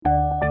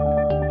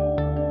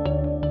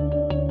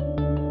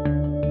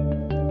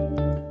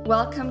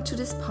Welcome to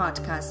this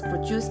podcast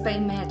produced by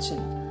Imagine,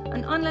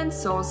 an online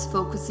source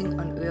focusing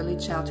on early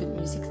childhood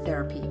music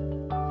therapy.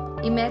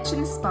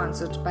 Imagine is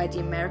sponsored by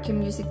the American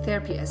Music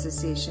Therapy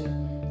Association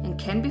and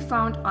can be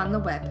found on the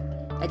web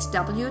at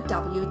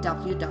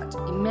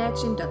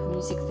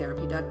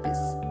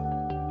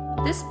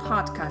www.imagine.musictherapy.biz. This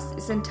podcast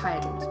is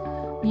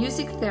entitled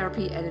Music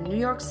Therapy at a New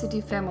York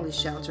City Family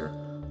Shelter,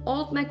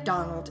 Old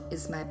MacDonald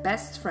is My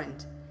Best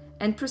Friend,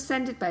 and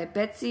presented by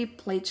Betsy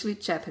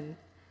Blakely-Chapin.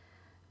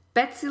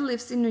 Betsy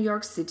lives in New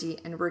York City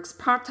and works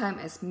part-time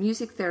as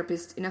music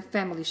therapist in a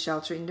family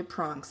shelter in the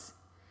Bronx.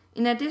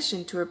 In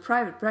addition to her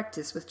private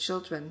practice with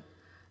children,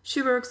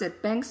 she works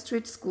at Bank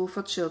Street School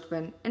for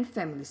Children and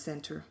Family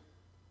Center.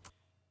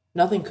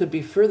 Nothing could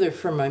be further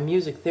from my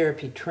music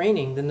therapy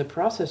training than the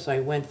process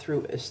I went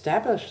through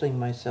establishing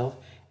myself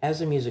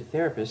as a music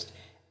therapist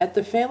at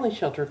the family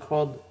shelter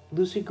called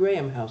Lucy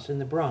Graham House in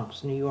the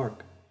Bronx, New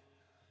York.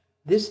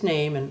 This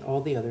name and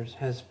all the others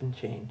has been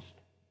changed.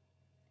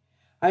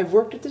 I've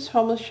worked at this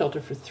homeless shelter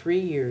for 3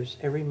 years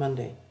every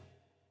Monday.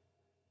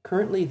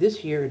 Currently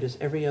this year it is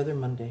every other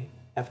Monday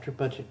after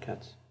budget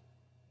cuts.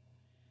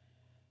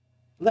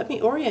 Let me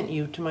orient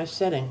you to my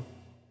setting.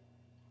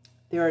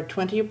 There are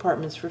 20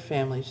 apartments for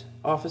families,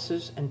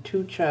 offices, and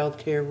 2 child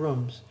care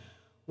rooms,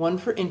 one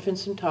for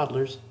infants and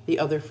toddlers, the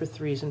other for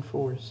 3s and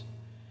 4s.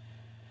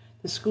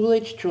 The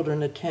school-aged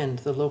children attend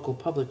the local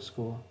public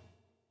school.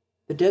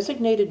 The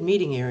designated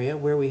meeting area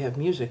where we have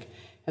music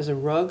has a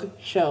rug,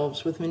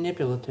 shelves with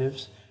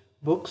manipulatives,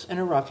 books, and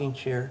a rocking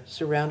chair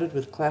surrounded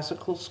with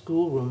classical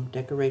schoolroom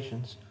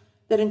decorations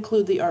that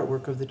include the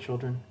artwork of the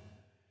children.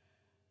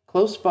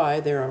 Close by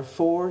there are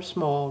 4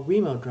 small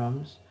Remo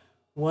drums,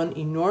 1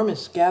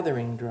 enormous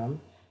gathering drum,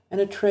 and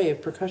a tray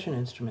of percussion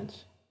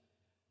instruments.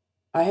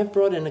 I have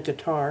brought in a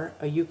guitar,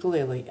 a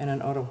ukulele, and an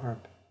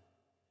autoharp.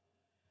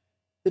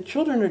 The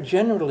children are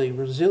generally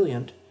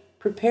resilient,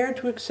 prepared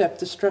to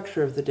accept the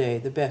structure of the day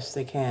the best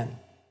they can.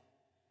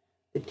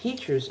 The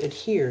teachers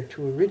adhere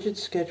to a rigid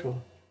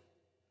schedule.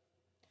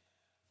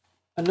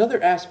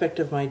 Another aspect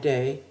of my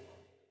day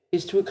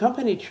is to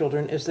accompany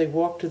children as they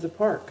walk to the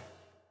park.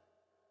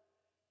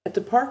 At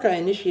the park I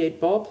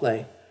initiate ball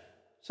play,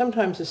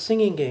 sometimes a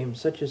singing game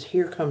such as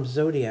Here Comes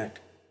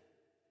Zodiac.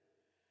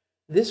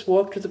 This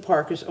walk to the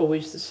park is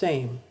always the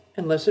same,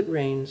 unless it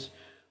rains.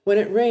 When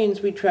it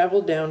rains, we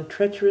travel down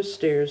treacherous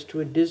stairs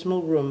to a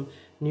dismal room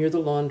near the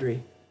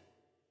laundry.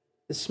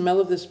 The smell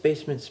of this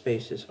basement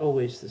space is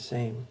always the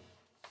same.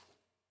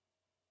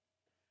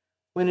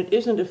 When it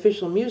isn't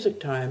official music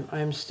time, I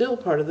am still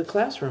part of the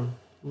classroom.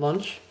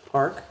 Lunch,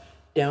 park,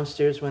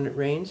 downstairs when it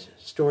rains,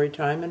 story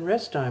time, and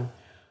rest time,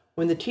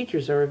 when the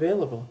teachers are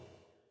available.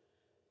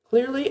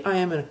 Clearly, I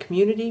am a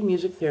community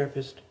music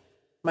therapist.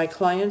 My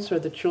clients are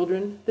the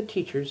children, the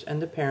teachers,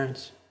 and the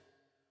parents.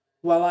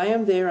 While I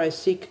am there, I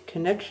seek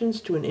connections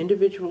to an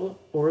individual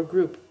or a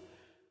group.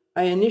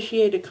 I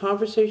initiate a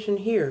conversation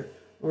here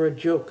or a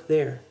joke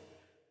there.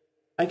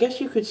 I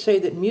guess you could say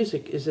that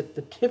music is at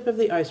the tip of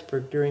the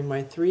iceberg during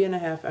my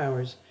 3.5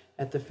 hours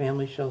at the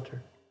family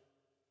shelter.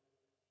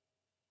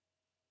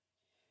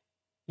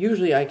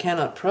 Usually I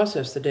cannot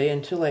process the day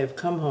until I have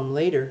come home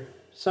later.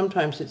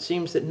 Sometimes it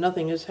seems that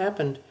nothing has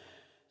happened.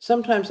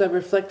 Sometimes I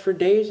reflect for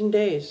days and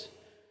days.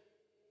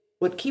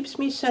 What keeps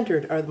me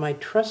centered are my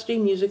trusty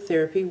music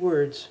therapy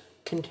words: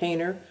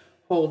 container,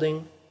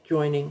 holding,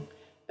 joining,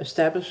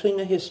 establishing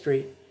a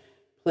history,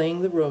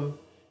 playing the room,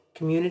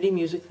 community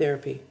music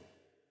therapy.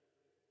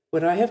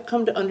 What I have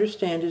come to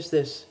understand is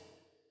this: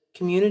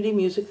 community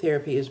music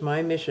therapy is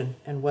my mission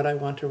and what I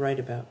want to write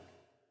about.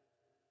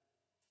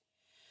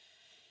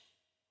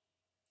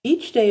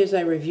 Each day as I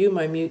review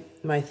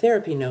my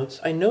therapy notes,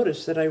 I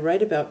notice that I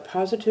write about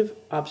positive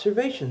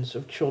observations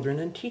of children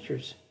and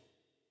teachers.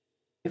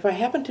 If I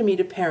happen to meet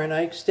a parent,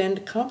 I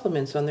extend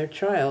compliments on their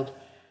child.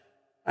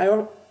 I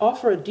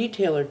offer a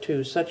detail or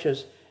two, such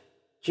as,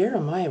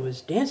 "Jeremiah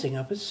was dancing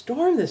up a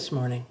storm this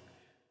morning."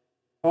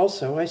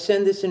 Also, I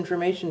send this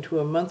information to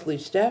a monthly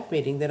staff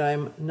meeting that I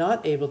am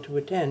not able to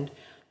attend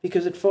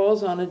because it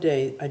falls on a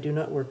day I do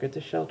not work at the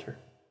shelter.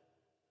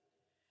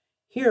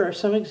 Here are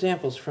some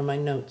examples from my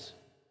notes.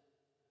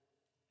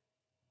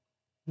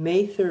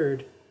 May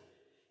 3rd.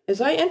 As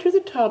I enter the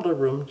toddler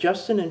room,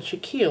 Justin and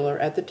Shaquille are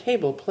at the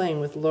table playing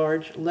with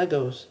large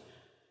Legos.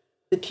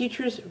 The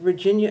teachers,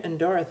 Virginia and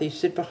Dorothy,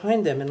 sit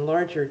behind them in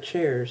larger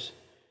chairs.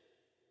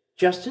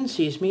 Justin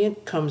sees me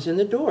and comes in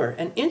the door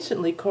and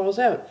instantly calls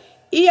out,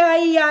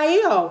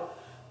 "E-I-E-I-E-O,"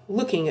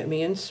 looking at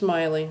me and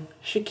smiling.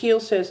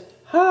 Shaquille says,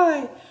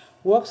 "Hi,"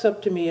 walks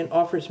up to me and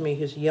offers me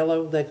his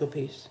yellow Lego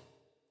piece.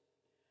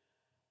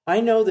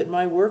 I know that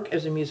my work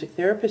as a music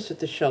therapist at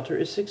the shelter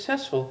is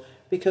successful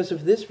because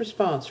of this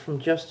response from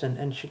Justin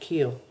and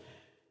Shaquille.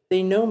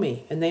 They know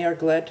me and they are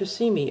glad to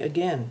see me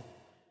again.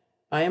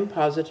 I am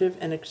positive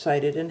and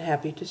excited and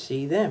happy to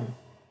see them.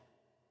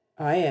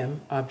 I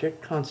am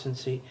object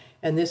constancy,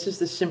 and this is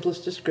the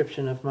simplest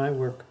description of my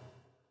work.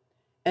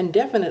 And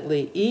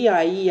definitely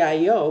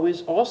E-I-E-I-O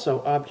is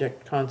also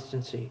object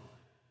constancy.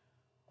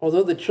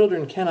 Although the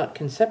children cannot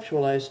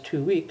conceptualize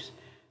 2 weeks,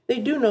 they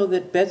do know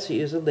that Betsy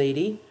is a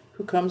lady,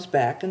 who comes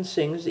back and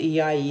sings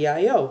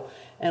E-I-E-I-O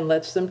and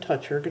lets them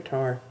touch her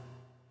guitar.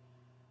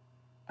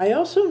 I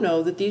also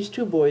know that these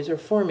two boys are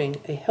forming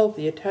a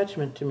healthy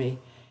attachment to me,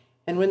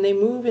 and when they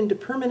move into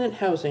permanent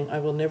housing, I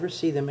will never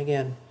see them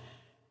again.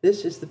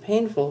 This is the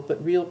painful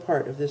but real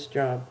part of this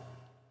job.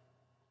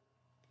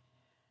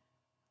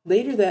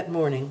 Later that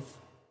morning,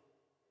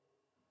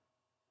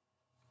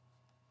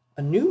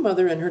 a new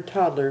mother and her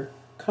toddler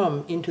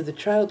come into the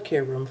child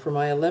care room for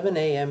my 11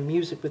 a.m.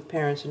 Music with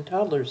Parents and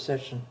Toddlers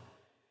session.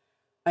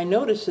 I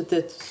notice that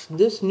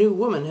this new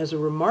woman has a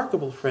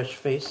remarkable fresh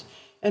face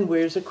and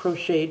wears a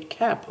crocheted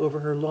cap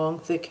over her long,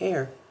 thick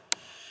hair.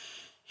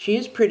 She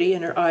is pretty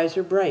and her eyes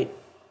are bright.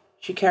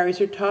 She carries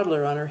her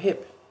toddler on her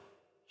hip.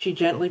 She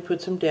gently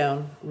puts him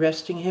down,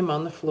 resting him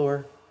on the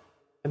floor.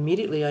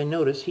 Immediately I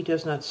notice he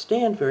does not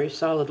stand very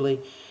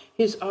solidly.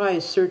 His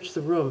eyes search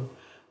the room.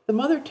 The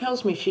mother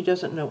tells me she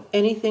doesn't know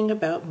anything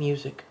about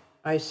music.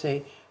 I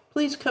say,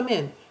 "Please come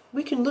in.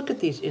 We can look at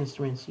these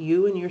instruments,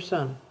 you and your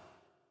son."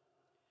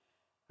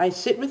 I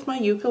sit with my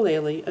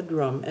ukulele, a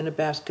drum, and a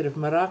basket of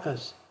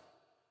maracas.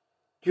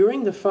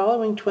 During the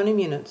following 20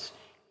 minutes,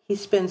 he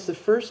spends the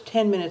first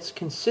 10 minutes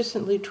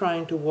consistently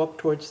trying to walk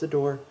towards the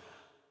door.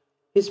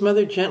 His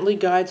mother gently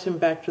guides him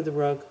back to the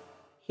rug.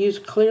 He is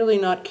clearly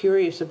not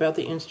curious about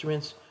the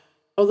instruments,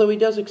 although he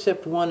does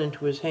accept one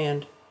into his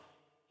hand.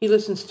 He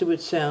listens to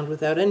its sound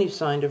without any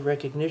sign of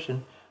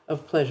recognition,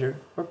 of pleasure,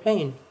 or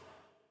pain.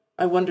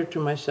 I wonder to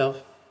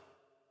myself,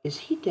 is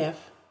he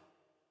deaf?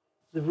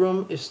 The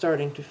room is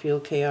starting to feel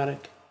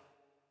chaotic.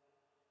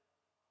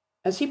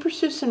 As he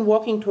persists in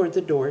walking toward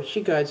the door,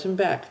 she guides him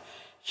back.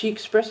 She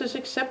expresses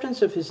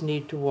acceptance of his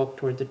need to walk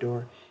toward the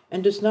door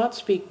and does not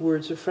speak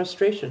words of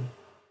frustration.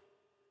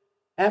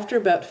 After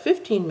about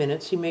 15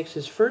 minutes, he makes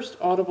his first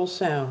audible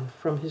sound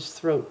from his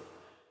throat.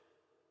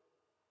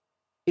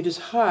 It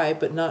is high,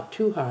 but not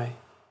too high.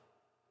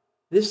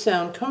 This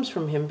sound comes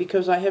from him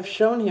because I have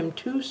shown him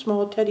two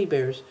small teddy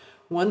bears,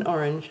 one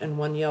orange and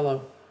one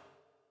yellow.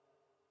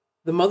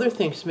 The mother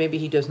thinks maybe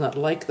he does not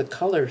like the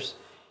colors.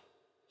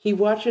 He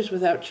watches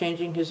without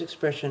changing his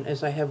expression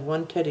as I have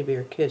one teddy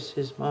bear kiss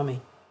his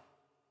mommy.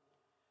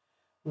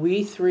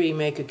 We three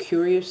make a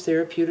curious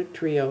therapeutic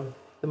trio.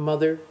 The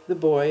mother, the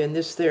boy, and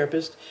this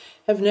therapist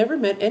have never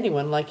met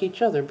anyone like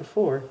each other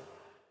before.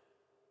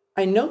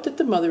 I note that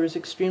the mother is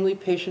extremely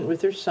patient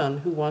with her son,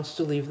 who wants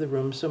to leave the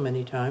room so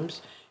many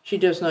times. She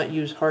does not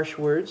use harsh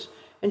words,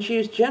 and she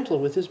is gentle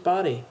with his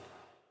body.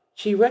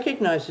 She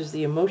recognizes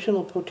the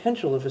emotional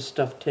potential of a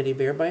stuffed teddy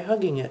bear by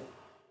hugging it.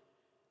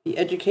 The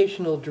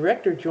educational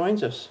director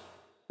joins us.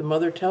 The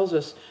mother tells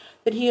us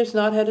that he has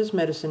not had his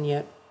medicine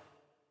yet.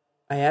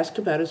 I ask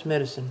about his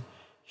medicine.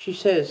 She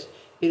says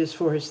it is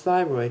for his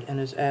thyroid and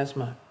his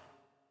asthma.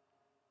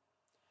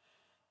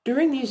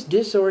 During these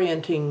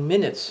disorienting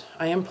minutes,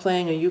 I am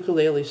playing a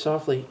ukulele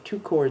softly, 2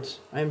 chords.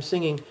 I am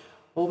singing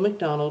Old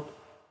MacDonald,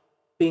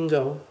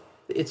 Bingo,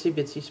 the Itsy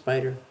Bitsy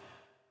Spider.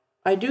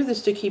 I do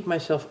this to keep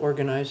myself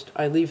organized.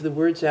 I leave the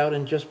words out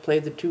and just play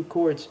the 2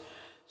 chords.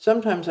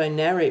 Sometimes I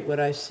narrate what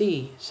I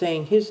see,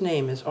 saying his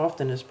name as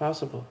often as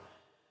possible.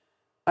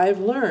 I have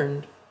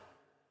learned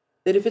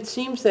that if it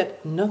seems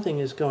that nothing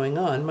is going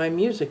on, my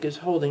music is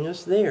holding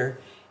us there,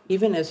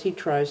 even as he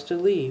tries to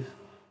leave.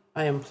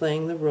 I am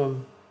playing the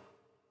room.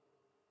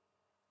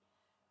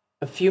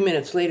 A few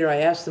minutes later, I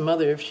ask the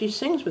mother if she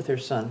sings with her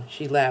son.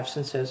 She laughs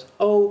and says,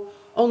 "Oh,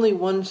 only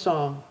one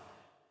song."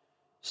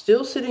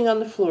 Still sitting on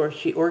the floor,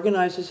 she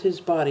organizes his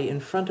body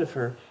in front of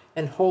her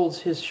and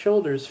holds his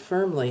shoulders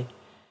firmly.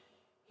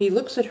 He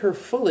looks at her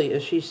fully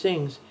as she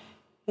sings,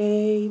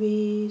 A,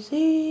 B,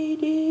 C,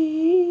 D,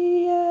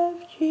 E,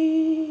 F,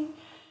 G.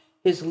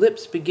 His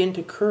lips begin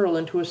to curl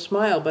into a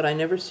smile, but I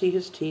never see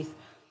his teeth.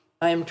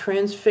 I am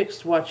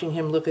transfixed watching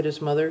him look at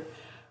his mother.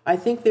 I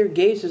think their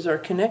gazes are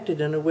connected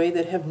in a way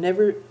that have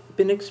never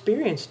been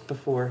experienced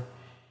before.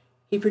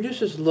 He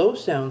produces low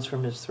sounds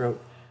from his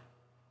throat.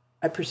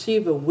 I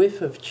perceive a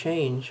whiff of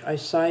change. I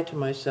sigh to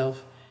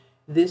myself,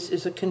 this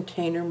is a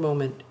container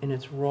moment in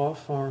its raw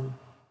form.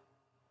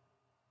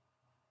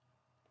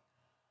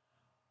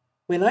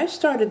 When I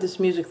started this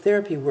music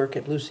therapy work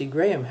at Lucy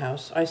Graham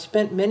House, I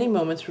spent many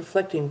moments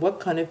reflecting what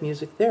kind of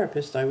music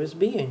therapist I was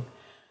being.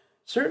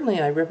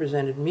 Certainly I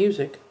represented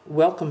music,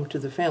 welcome to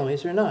the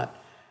families or not.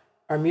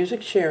 Our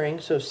music sharing,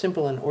 so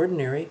simple and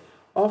ordinary,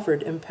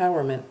 offered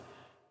empowerment.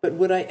 But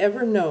would I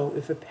ever know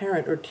if a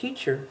parent or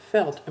teacher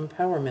felt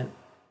empowerment?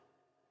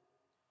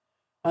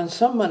 On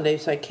some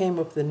Mondays, I came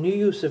up with a new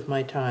use of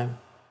my time.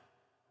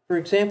 For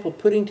example,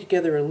 putting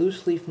together a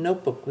loose-leaf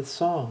notebook with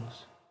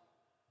songs.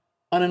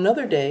 On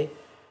another day,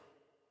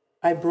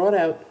 I brought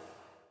out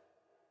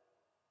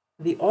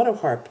the auto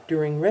harp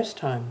during rest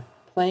time,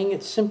 playing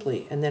it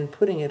simply and then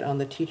putting it on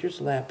the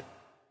teacher's lap.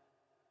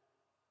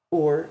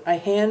 Or I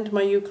hand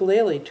my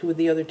ukulele to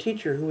the other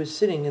teacher who is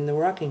sitting in the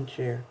rocking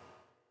chair.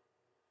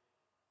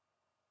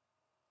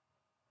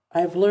 I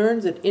have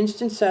learned that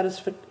instant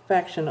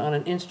satisfaction on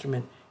an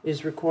instrument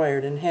is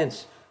required, and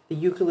hence the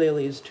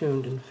ukulele is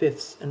tuned in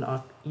fifths and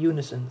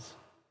unisons.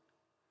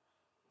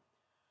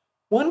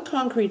 One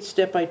concrete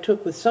step I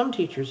took with some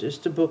teachers is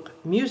to book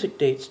music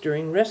dates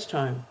during rest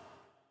time.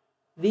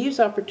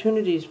 These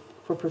opportunities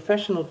for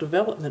professional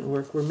development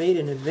work were made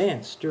in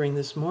advance during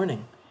this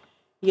morning,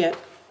 yet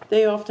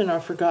they often are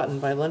forgotten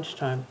by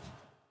lunchtime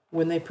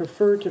when they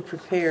prefer to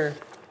prepare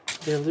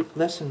their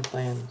lesson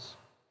plans.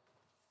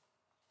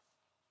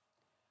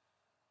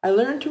 I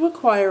learned to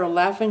acquire a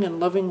laughing and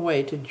loving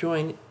way to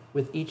join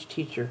with each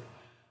teacher.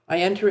 I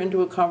enter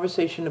into a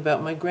conversation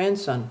about my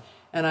grandson,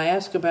 and I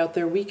ask about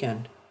their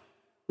weekend.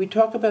 We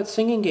talk about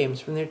singing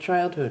games from their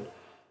childhood.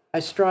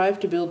 I strive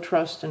to build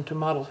trust and to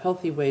model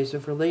healthy ways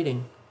of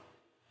relating.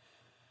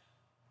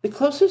 The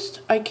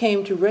closest I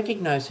came to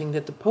recognizing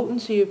that the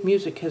potency of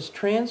music has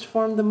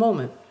transformed the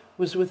moment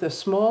was with a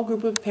small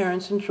group of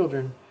parents and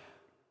children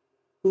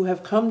who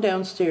have come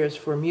downstairs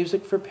for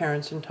Music for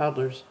Parents and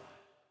Toddlers.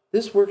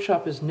 This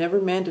workshop is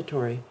never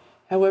mandatory.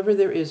 However,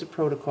 there is a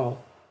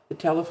protocol. The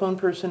telephone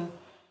person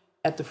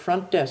at the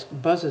front desk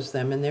buzzes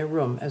them in their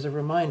room as a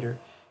reminder,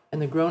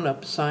 and the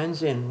grown-up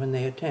signs in when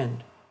they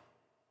attend.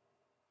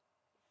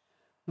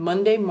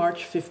 Monday,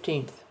 March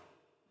 15th.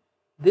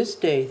 This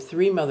day,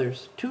 3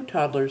 mothers, 2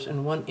 toddlers,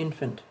 and 1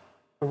 infant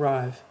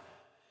arrive.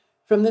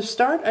 From the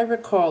start, I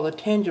recall a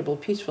tangible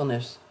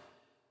peacefulness.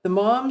 The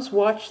moms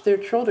watched their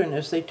children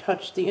as they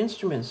touched the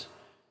instruments,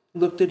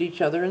 looked at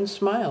each other, and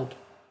smiled.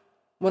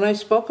 When I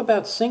spoke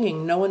about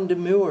singing, no one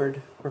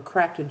demurred or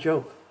cracked a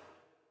joke.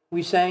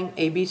 We sang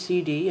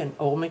ABCD and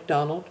Old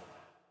MacDonald.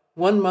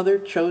 One mother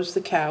chose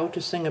the cow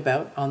to sing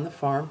about on the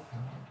farm.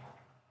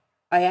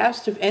 I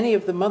asked if any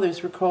of the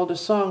mothers recalled a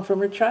song from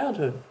her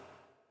childhood.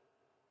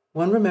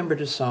 One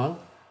remembered a song.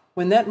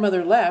 When that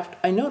mother laughed,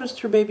 I noticed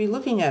her baby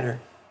looking at her.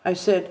 I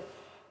said,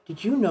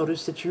 "Did you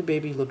notice that your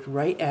baby looked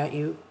right at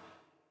you?"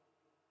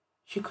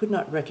 She could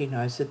not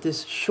recognize that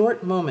this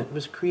short moment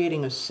was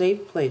creating a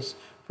safe place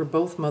for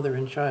both mother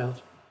and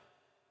child.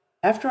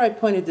 After I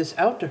pointed this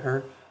out to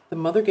her, the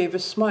mother gave a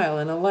smile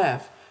and a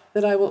laugh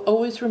that I will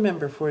always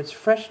remember for its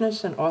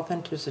freshness and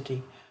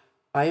authenticity.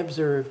 I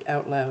observed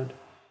out loud,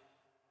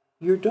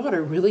 "Your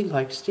daughter really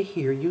likes to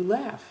hear you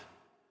laugh."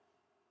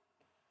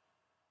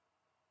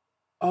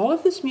 All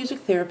of this music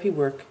therapy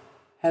work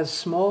has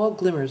small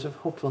glimmers of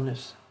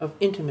hopefulness, of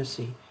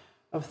intimacy,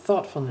 of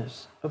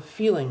thoughtfulness, of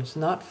feelings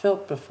not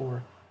felt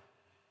before.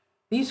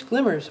 These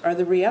glimmers are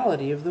the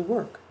reality of the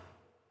work.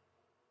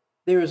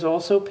 There is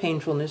also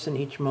painfulness in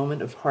each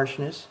moment of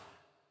harshness,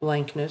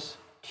 blankness,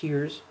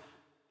 tears,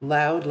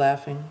 loud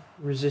laughing,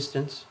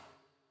 resistance.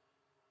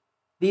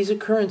 These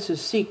occurrences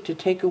seek to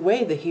take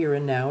away the here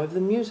and now of the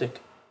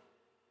music.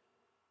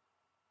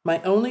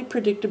 My only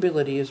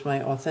predictability is my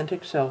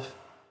authentic self.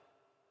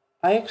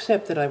 I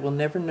accept that I will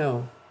never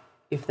know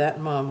if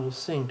that mom will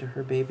sing to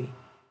her baby.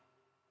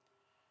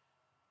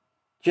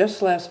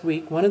 Just last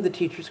week, one of the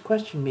teachers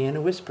questioned me in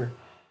a whisper,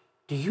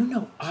 "Do you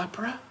know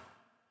opera?"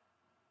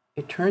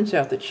 It turns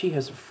out that she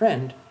has a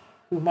friend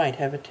who might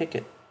have a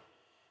ticket.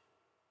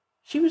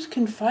 She was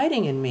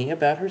confiding in me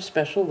about her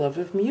special love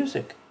of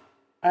music.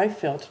 I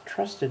felt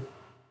trusted.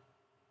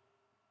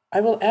 I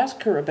will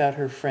ask her about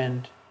her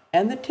friend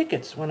and the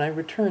tickets when I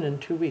return in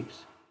 2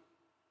 weeks.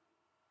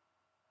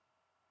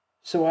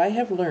 So I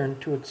have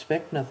learned to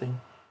expect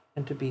nothing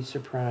and to be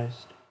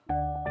surprised.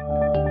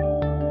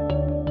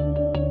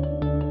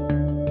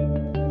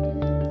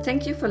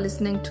 Thank you for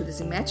listening to this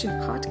Imagine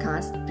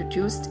podcast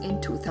produced in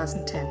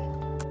 2010.